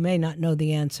listeners who may not know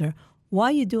the answer, why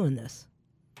are you doing this?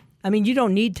 I mean, you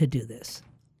don't need to do this.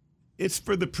 It's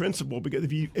for the principle, because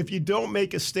if you don't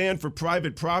make a stand for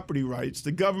private property rights,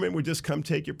 the government would just come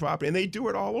take your property, and they do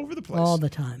it all over the place. All the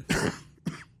time.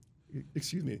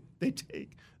 Excuse me. They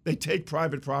take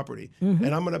private property,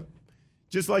 and I'm gonna,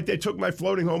 just like they took my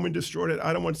floating home and destroyed it.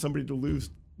 I don't want somebody to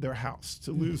lose their house,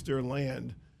 to lose their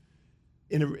land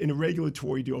in a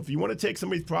regulatory deal. If you want to take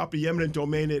somebody's property, eminent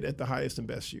domain it at the highest and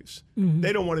best use.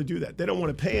 They don't want to do that. They don't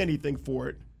want to pay anything for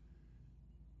it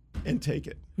and take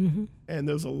it. And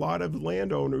there's a lot of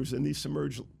landowners in these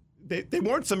submerged. They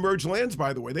weren't submerged lands,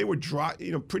 by the way. They were dry,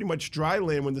 pretty much dry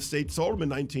land when the state sold them in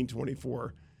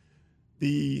 1924.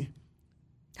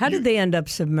 How did they end up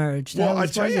submerged? Well, I'll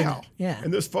tell you how. Yeah.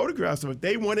 And there's photographs of it.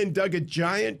 They went and dug a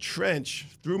giant trench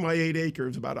through my 8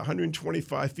 acres, about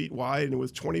 125 feet wide, and it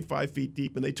was 25 feet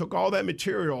deep. And they took all that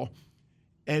material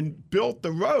and built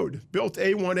the road, built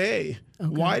A1A,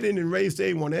 widened and raised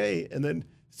A1A, and then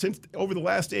since over the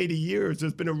last 80 years,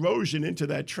 there's been erosion into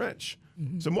that trench.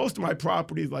 So most of my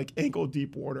property is like ankle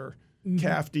deep water,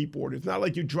 calf deep water. It's not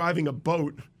like you're driving a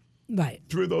boat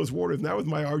through those waters. And that was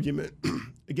my argument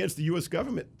against the U.S.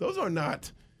 government. Those are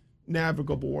not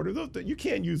navigable waters. You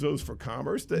can't use those for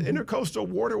commerce. The intercoastal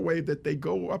waterway that they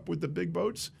go up with the big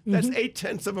boats, that's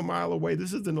 0.8 of a mile away.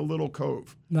 This is in a little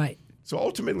cove. Right. So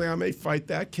ultimately, I may fight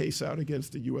that case out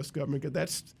against the U.S. government, because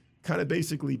that's kind of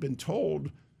basically been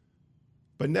told.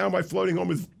 But now my floating home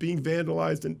is being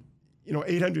vandalized and,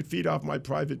 800 feet off my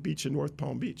private beach in North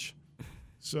Palm Beach.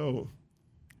 So.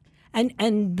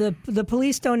 And the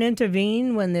police don't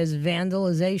intervene when there's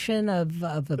vandalization of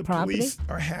the property? The police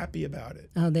are happy about it.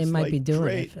 Oh, they might be doing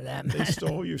great, it for that They matter.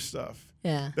 stole your stuff.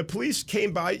 Yeah. The police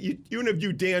came by. You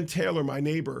interviewed Dan Taylor, my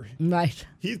neighbor. Right.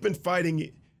 He's been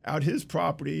fighting out his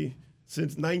property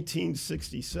since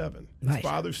 1967. His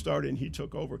father started and he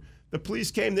took over. The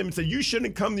police came to him and said, you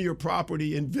shouldn't come to your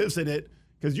property and visit it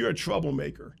because you're a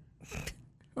troublemaker.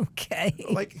 Okay.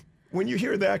 Like, when you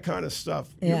hear that kind of stuff,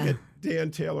 you'll get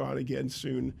Dan Taylor on again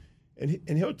soon, and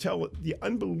he'll tell the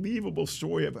unbelievable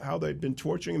story of how they've been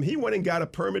torturing him. He went and got a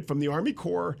permit from the Army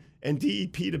Corps and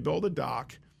DEP to build a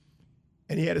dock,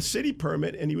 and he had a city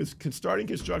permit, and he was starting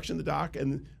construction of the dock,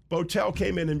 and Botel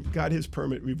came in and got his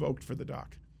permit revoked for the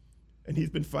dock. And he's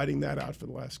been fighting that out for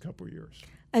the last couple of years.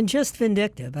 And just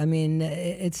vindictive. I mean,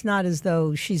 it's not as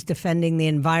though she's defending the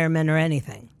environment or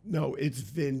anything. No, it's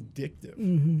vindictive.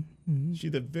 Mm-hmm.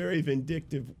 She's a very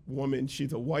vindictive woman.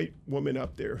 She's a white woman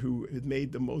up there who has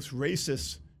made the most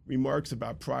racist remarks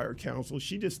about prior council.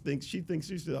 She thinks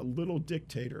she's a little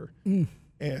dictator.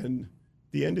 And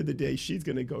the end of the day, she's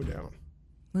going to go down.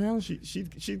 Well, she's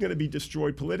going to be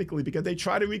destroyed politically because they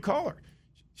try to recall her.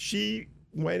 She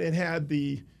went and had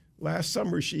last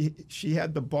summer, she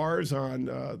had the bars on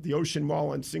the Ocean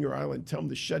Mall on Singer Island tell them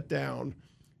to shut down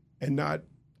and not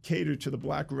cater to the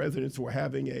black residents who were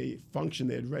having a function.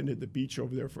 They had rented the beach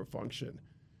over there for a function.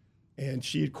 And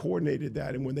she had coordinated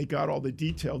that. And when they got all the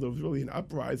detail, there was really an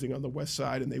uprising on the west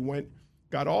side. And they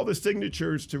got all the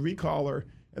signatures to recall her.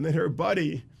 And then her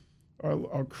buddy,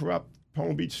 our corrupt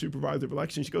Palm Beach supervisor of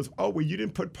elections, she goes, "Oh, well, you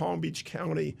didn't put Palm Beach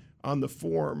County on the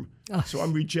form, so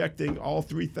I'm rejecting all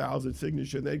 3,000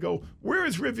 signatures." And they go, "Where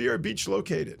is Riviera Beach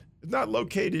located? It's not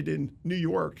located in New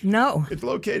York. No. It's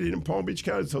located in Palm Beach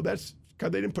County." So that's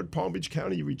because they didn't put Palm Beach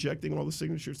County, you're rejecting all the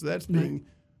signatures. So that's being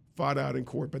fought out in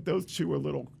court. But those two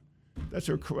are that's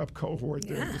her corrupt cohort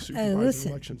there in the supervisor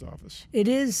of elections office.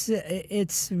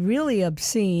 It's really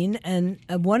obscene. And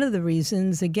one of the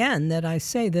reasons, again, that I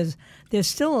say there's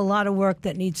still a lot of work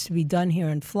that needs to be done here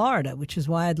in Florida, which is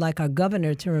why I'd like our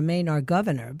governor to remain our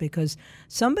governor, because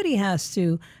somebody has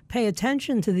to pay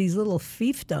attention to these little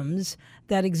fiefdoms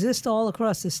that exist all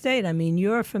across the state. I mean,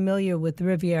 you're familiar with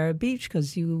Riviera Beach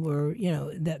because you were,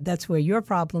 that's where your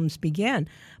problems began.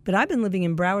 But I've been living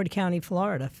in Broward County,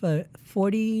 Florida for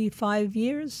 45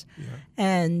 years,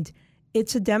 and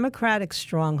it's a Democratic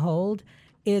stronghold.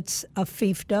 It's a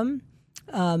fiefdom.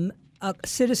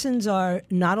 Citizens are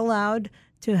not allowed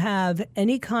to have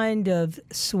any kind of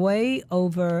sway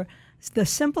over the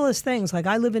simplest things. Like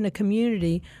I live in a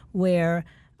community where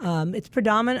it's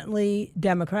predominantly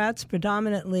Democrats,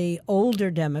 predominantly older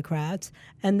Democrats,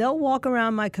 and they'll walk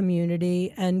around my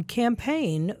community and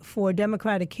campaign for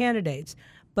Democratic candidates.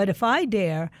 But if I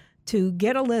dare to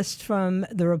get a list from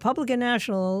the Republican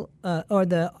National or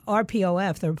the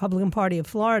RPOF, the Republican Party of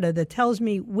Florida, that tells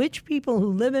me which people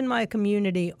who live in my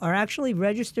community are actually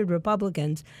registered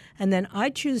Republicans, and then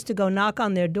I choose to go knock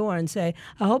on their door and say,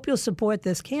 "I hope you'll support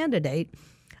this candidate,"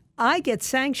 I get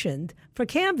sanctioned for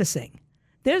canvassing.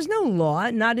 There's no law,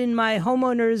 not in my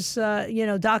homeowner's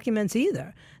documents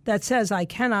either, that says I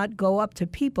cannot go up to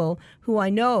people who I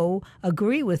know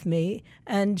agree with me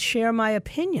and share my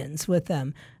opinions with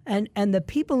them. And the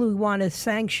people who want to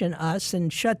sanction us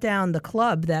and shut down the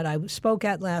club that I spoke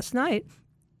at last night,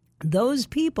 those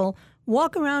people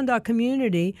walk around our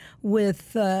community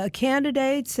with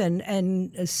candidates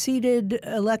and seated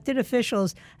elected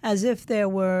officials as if there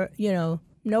were,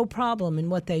 no problem in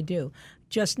what they do.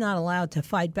 Just not allowed to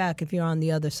fight back if you're on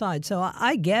the other side. So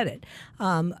I get it.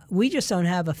 We just don't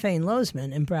have a Fane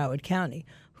Lozman in Broward County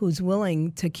who's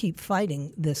willing to keep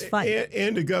fighting this fight.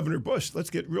 And to Governor Bush. Let's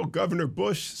get real. Governor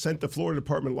Bush sent the Florida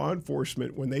Department of Law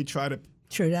Enforcement when they try to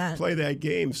play that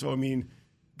game. So, I mean,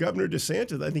 Governor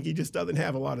DeSantis, I think he just doesn't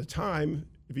have a lot of time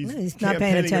if he's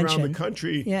campaigning around the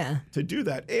country to do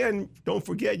that. And don't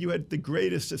forget, you had the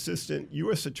greatest assistant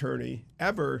U.S. attorney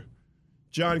ever,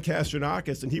 John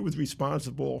Kastronakis, and he was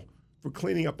responsible for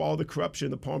cleaning up all the corruption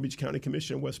in the Palm Beach County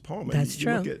Commission in West Palm. That's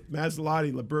true. You look at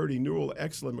Mazzalotti, Liberti, Newell,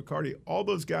 Excellent, McCarty, all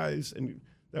those guys, and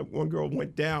that one girl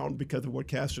went down because of what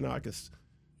Kastronakis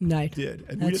did.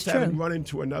 And we just haven't run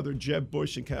into another Jeb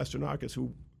Bush and Kastronakis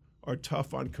who are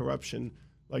tough on corruption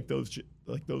like those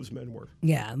men were.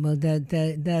 Yeah, well,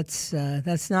 that's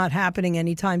not happening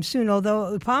anytime soon.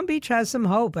 Although Palm Beach has some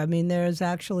hope. I mean, there's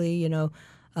actually,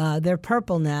 they're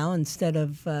purple now instead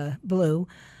of blue.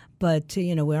 But,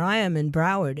 where I am in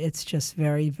Broward, it's just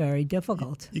very, very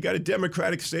difficult. You got a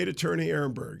Democratic state attorney,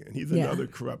 Ehrenberg, and he's another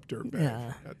corrupt dirtbag.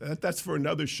 Yeah. That's for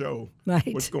another show,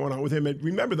 right. What's going on with him. And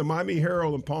remember, the Miami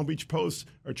Herald and Palm Beach Post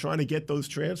are trying to get those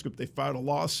transcripts. They filed a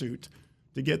lawsuit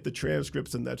to get the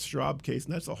transcripts in that Straub case,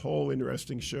 and that's a whole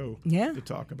interesting show to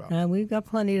talk about. We've got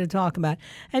plenty to talk about.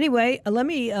 Anyway, let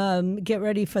me get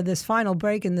ready for this final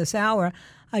break in this hour.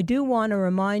 I do want to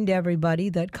remind everybody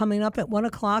that coming up at 1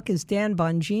 o'clock is Dan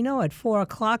Bongino. At 4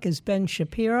 o'clock is Ben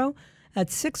Shapiro. At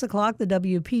 6 o'clock, the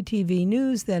WPTV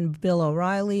News, then Bill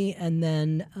O'Reilly, and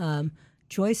then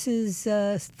Joyce's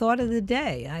Thought of the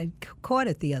Day. I caught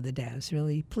it the other day. I was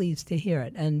really pleased to hear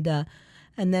it. And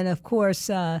then, of course,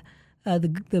 the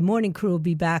morning crew will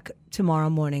be back tomorrow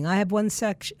morning. I have one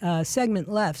segment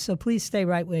left, so please stay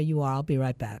right where you are. I'll be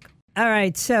right back. All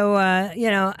right, so,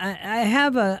 I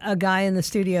have a guy in the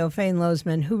studio, Fane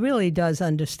Lozman, who really does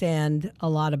understand a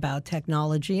lot about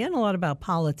technology and a lot about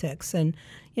politics. And,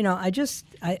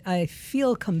 I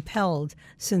feel compelled,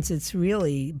 since it's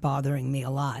really bothering me a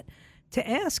lot, to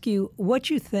ask you what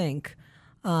you think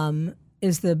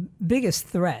is the biggest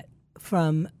threat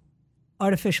from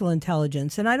artificial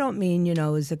intelligence, and I don't mean,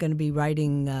 is it going to be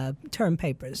writing term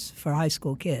papers for high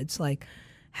school kids? Like,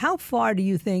 how far do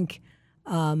you think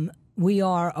we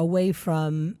are away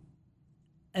from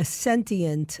a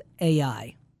sentient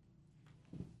AI?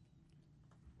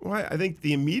 Well, I think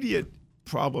the immediate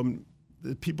problem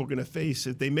that people are going to face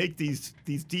is they make these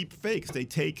deep fakes. They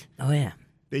take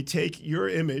your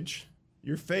image,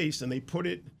 your face, and they put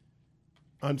it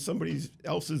on somebody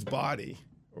else's body,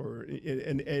 or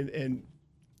and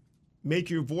make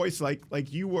your voice like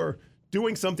you were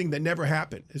doing something that never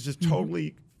happened. It's just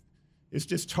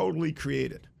totally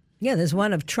created. Yeah, there's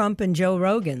one of Trump and Joe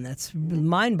Rogan that's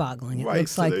mind-boggling. It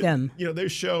looks so like them. They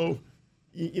show,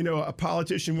 a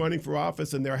politician running for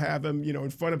office, and they'll have him, in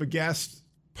front of a gas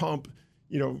pump,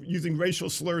 using racial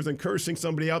slurs and cursing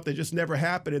somebody out that just never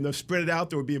happened, and they'll spread it out.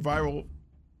 There would be a viral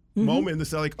moment, and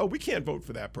they're like, oh, we can't vote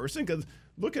for that person because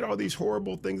look at all these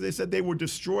horrible things. They said they would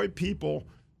destroy people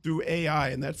through AI,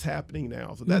 and that's happening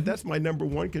now. So that's my number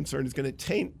one concern. Is going to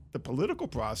taint the political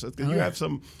process, because you have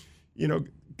some,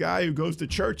 guy who goes to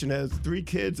church and has 3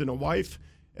 kids and a wife,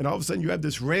 and all of a sudden you have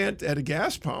this rant at a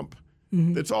gas pump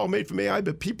that's all made from AI,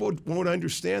 but people won't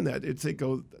understand that. They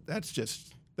go, that's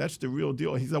the real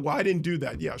deal. He said, well, I didn't do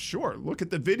that. Yeah, sure. Look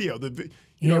at the video.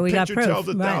 We got picture proof. tells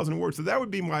 1,000 Right. words. So that would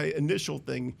be my initial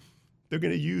thing. They're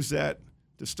going to use that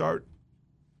to start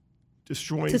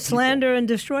destroying people. Slander and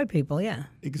destroy people, yeah.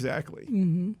 Exactly.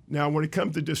 Now, when it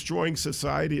comes to destroying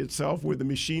society itself, where the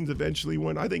machines eventually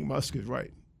win, I think Musk is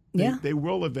right. They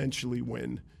will eventually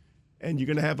win. And you're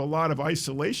going to have a lot of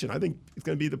isolation. I think it's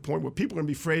going to be the point where people are going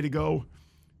to be afraid to go.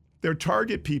 They're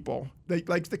target people.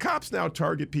 Like the cops now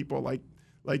target people.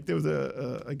 Like there was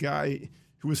a guy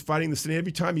who was fighting the city.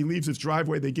 Every time he leaves his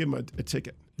driveway, they give him a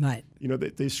ticket. Right.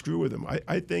 They screw with him.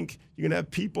 I think you're going to have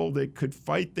people that could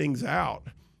fight things out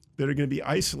that are going to be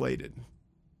isolated.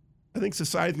 I think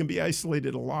society's going to be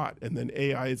isolated a lot, and then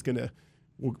AI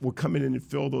will come in and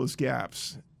fill those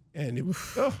gaps. And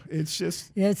it's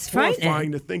just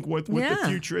horrifying to think what the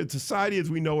future is. Society as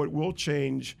we know it will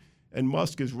change, and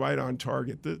Musk is right on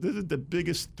target. This is the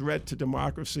biggest threat to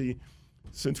democracy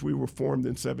since we were formed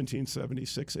in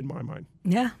 1776, in my mind.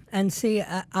 Yeah, and see,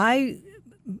 I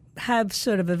have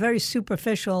sort of a very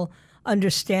superficial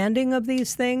understanding of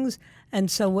these things, and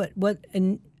so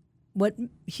what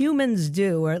humans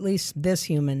do, or at least this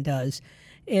human does,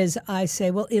 is I say,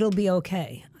 well, it'll be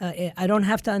okay. I don't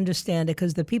have to understand it,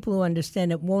 because the people who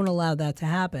understand it won't allow that to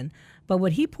happen. But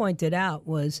what he pointed out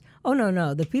was, oh,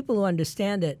 no, the people who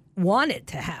understand it want it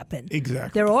to happen.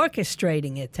 Exactly. They're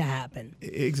orchestrating it to happen.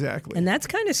 Exactly. And that's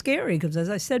kind of scary, because as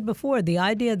I said before, the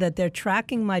idea that they're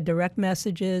tracking my direct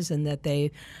messages and that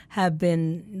they have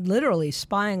been literally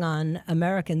spying on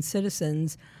American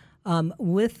citizens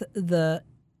with the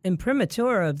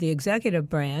imprimatur of the executive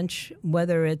branch,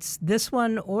 whether it's this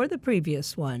one or the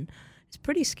previous one, it's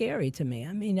pretty scary to me.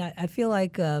 I mean, I feel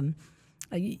like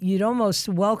you'd almost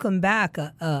welcome back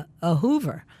a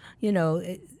Hoover.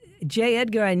 J.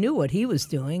 Edgar, I knew what he was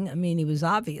doing. I mean, he was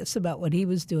obvious about what he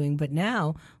was doing. But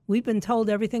now we've been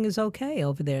told everything is okay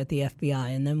over there at the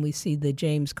FBI. And then we see the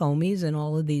James Comeys and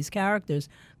all of these characters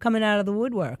coming out of the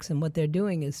woodworks. And what they're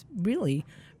doing is really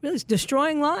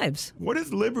destroying lives. What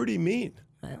does liberty mean?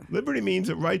 Liberty means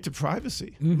a right to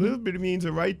privacy. Liberty means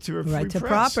a right to a free press.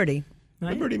 Property.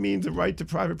 Right. Liberty means a right to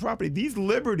private property. These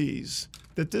liberties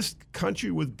that this country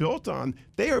was built on,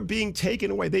 they are being taken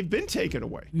away. They've been taken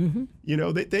away.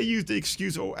 They used the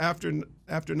excuse, after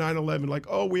 9/11, like,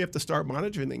 we have to start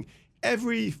monitoring things.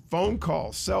 Every phone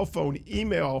call, cell phone,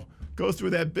 email goes through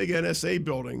that big NSA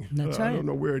building. That's right. I don't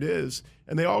know where it is.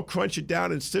 And they all crunch it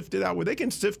down and sift it out. Well, they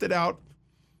can sift it out.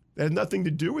 That has nothing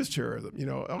to do with terrorism.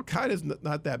 Al-Qaeda is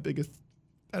not that big.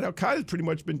 Al-Qaeda has pretty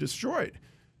much been destroyed.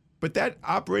 But that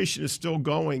operation is still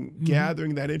going,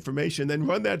 gathering that information, then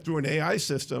run that through an AI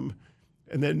system,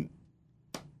 and then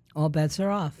all bets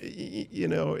are off.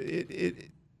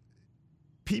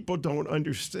 People don't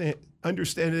understand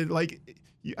it. Like,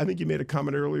 I think you made a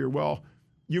comment earlier. Well,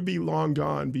 you'll be long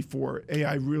gone before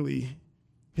AI really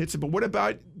hits it. But what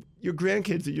about your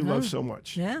grandkids that you love so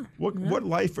much? Yeah. What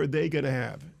life are they going to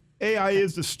have? AI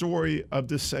is the story of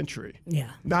this century. Yeah.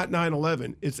 Not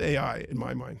 9/11. It's AI in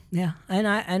my mind. Yeah, and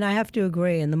I have to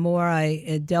agree. And the more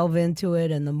I delve into it,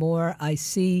 and the more I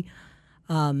see,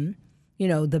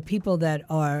 the people that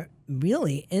are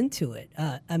really into it.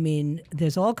 I mean,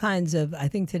 there's all kinds of. I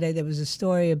think today there was a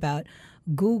story about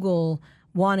Google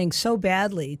wanting so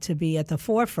badly to be at the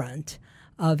forefront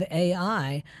of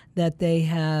AI that they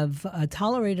have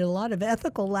tolerated a lot of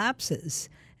ethical lapses.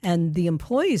 And the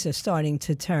employees are starting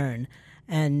to turn.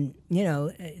 And,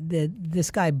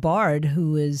 this guy Bard,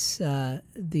 who is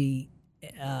the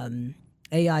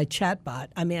AI chatbot.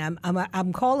 I mean,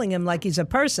 I'm calling him like he's a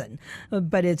person,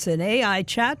 but it's an AI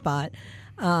chatbot.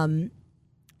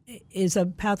 Is a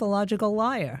pathological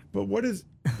liar. But what is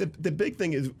the big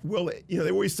thing is, they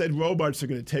always said robots are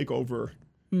going to take over,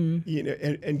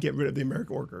 and get rid of the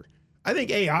American worker. I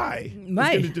think AI is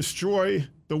going to destroy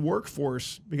the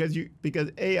workforce because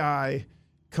AI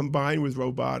combined with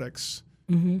robotics,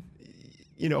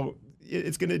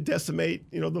 it's going to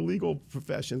decimate, the legal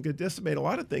profession. It's going to decimate a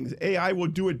lot of things. AI will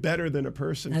do it better than a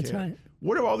person can. That's right.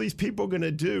 What are all these people going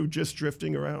to do just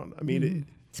drifting around? I mean,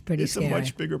 it's scary. a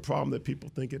much bigger problem than people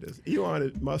think it is.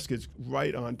 Elon Musk is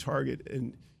right on target,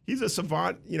 and he's a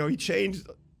savant. He changed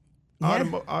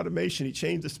automation. He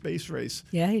changed the space race.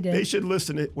 Yeah, he did. They should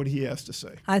listen to what he has to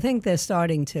say. I think they're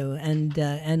starting to,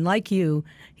 and like you,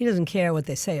 he doesn't care what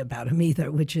they say about him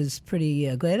either, which is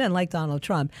pretty good. And like Donald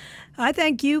Trump, I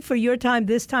thank you for your time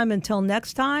this time until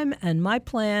next time. And my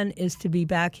plan is to be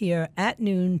back here at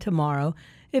noon tomorrow,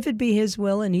 if it be His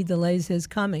will and He delays His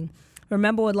coming.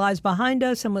 Remember, what lies behind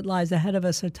us and what lies ahead of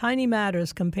us are tiny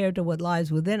matters compared to what lies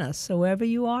within us. So wherever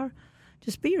you are,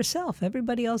 just be yourself.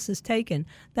 Everybody else is taken.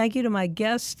 Thank you to my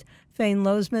guest, Fane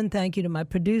Lozman. Thank you to my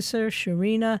producer,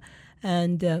 Sharina.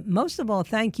 And most of all,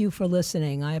 thank you for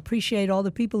listening. I appreciate all the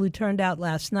people who turned out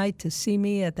last night to see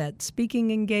me at that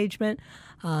speaking engagement.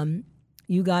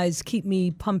 You guys keep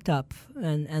me pumped up,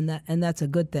 and that's a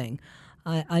good thing.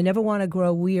 I never want to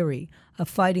grow weary of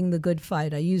fighting the good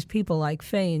fight. I use people like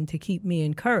Fane to keep me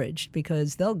encouraged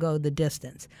because they'll go the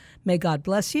distance. May God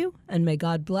bless you, and may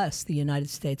God bless the United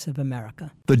States of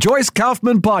America. The Joyce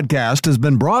Kaufman Podcast has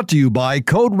been brought to you by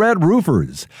Code Red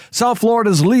Roofers, South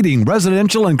Florida's leading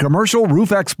residential and commercial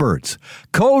roof experts.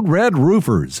 Code Red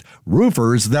Roofers,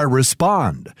 roofers that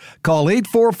respond. Call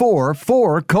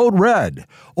 844-4-CODE-RED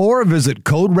or visit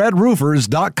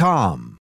CodeRedRoofers.com.